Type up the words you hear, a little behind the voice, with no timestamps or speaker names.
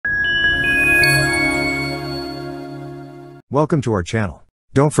Welcome to our channel.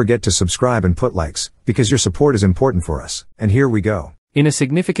 Don't forget to subscribe and put likes, because your support is important for us. And here we go. In a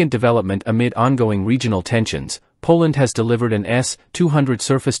significant development amid ongoing regional tensions, Poland has delivered an S-200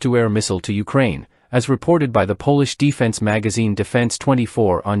 surface-to-air missile to Ukraine, as reported by the Polish defense magazine Defense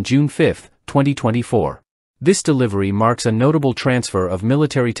 24 on June 5, 2024. This delivery marks a notable transfer of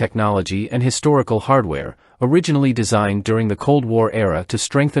military technology and historical hardware, originally designed during the Cold War era to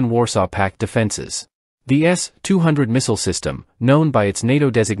strengthen Warsaw Pact defenses. The S-200 missile system, known by its NATO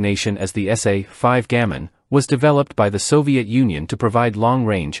designation as the SA-5 Gammon, was developed by the Soviet Union to provide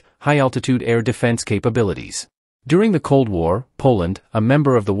long-range, high-altitude air defense capabilities. During the Cold War, Poland, a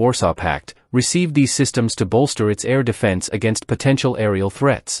member of the Warsaw Pact, received these systems to bolster its air defense against potential aerial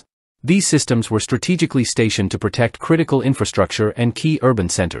threats. These systems were strategically stationed to protect critical infrastructure and key urban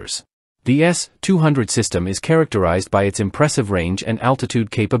centers. The S-200 system is characterized by its impressive range and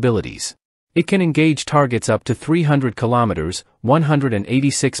altitude capabilities. It can engage targets up to 300 kilometers,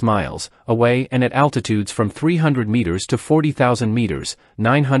 186 miles, away and at altitudes from 300 meters to 40,000 meters,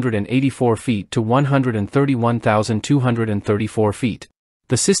 984 feet to 131,234 feet.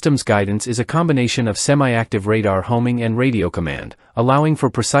 The system's guidance is a combination of semi-active radar homing and radio command, allowing for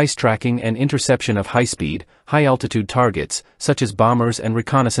precise tracking and interception of high-speed, high-altitude targets, such as bombers and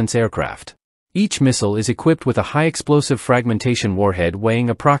reconnaissance aircraft. Each missile is equipped with a high-explosive fragmentation warhead weighing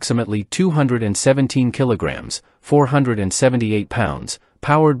approximately 217 kilograms, 478 pounds,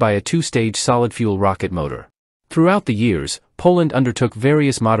 powered by a two-stage solid-fuel rocket motor. Throughout the years, Poland undertook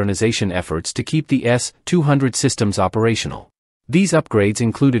various modernization efforts to keep the S-200 systems operational. These upgrades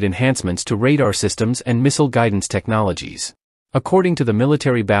included enhancements to radar systems and missile guidance technologies. According to the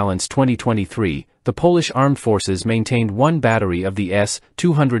Military Balance 2023, the Polish Armed Forces maintained one battery of the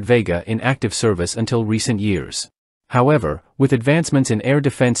S-200 Vega in active service until recent years. However, with advancements in air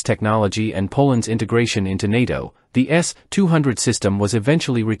defense technology and Poland's integration into NATO, the S-200 system was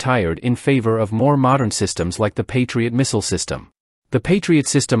eventually retired in favor of more modern systems like the Patriot missile system. The Patriot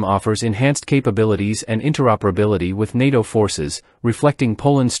system offers enhanced capabilities and interoperability with NATO forces, reflecting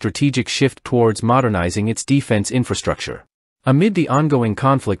Poland's strategic shift towards modernizing its defense infrastructure. Amid the ongoing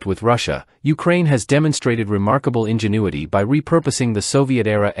conflict with Russia, Ukraine has demonstrated remarkable ingenuity by repurposing the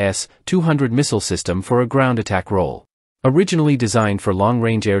Soviet-era S-200 missile system for a ground attack role. Originally designed for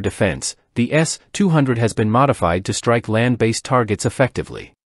long-range air defense, the S-200 has been modified to strike land-based targets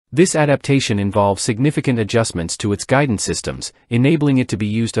effectively. This adaptation involves significant adjustments to its guidance systems, enabling it to be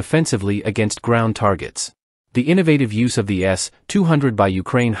used offensively against ground targets. The innovative use of the S-200 by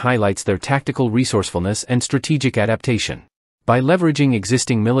Ukraine highlights their tactical resourcefulness and strategic adaptation. By leveraging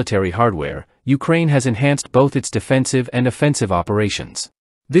existing military hardware, Ukraine has enhanced both its defensive and offensive operations.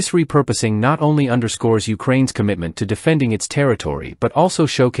 This repurposing not only underscores Ukraine's commitment to defending its territory but also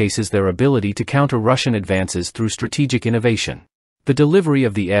showcases their ability to counter Russian advances through strategic innovation. The delivery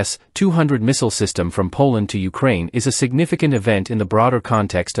of the S-200 missile system from Poland to Ukraine is a significant event in the broader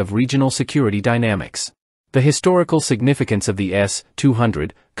context of regional security dynamics. The historical significance of the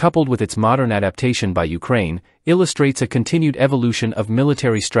S-200, coupled with its modern adaptation by Ukraine, illustrates a continued evolution of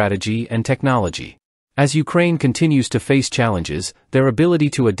military strategy and technology. As Ukraine continues to face challenges, their ability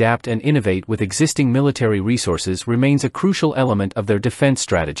to adapt and innovate with existing military resources remains a crucial element of their defense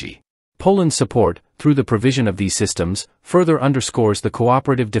strategy. Poland's support, through the provision of these systems, further underscores the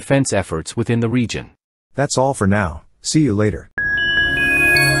cooperative defense efforts within the region. That's all for now. See you later.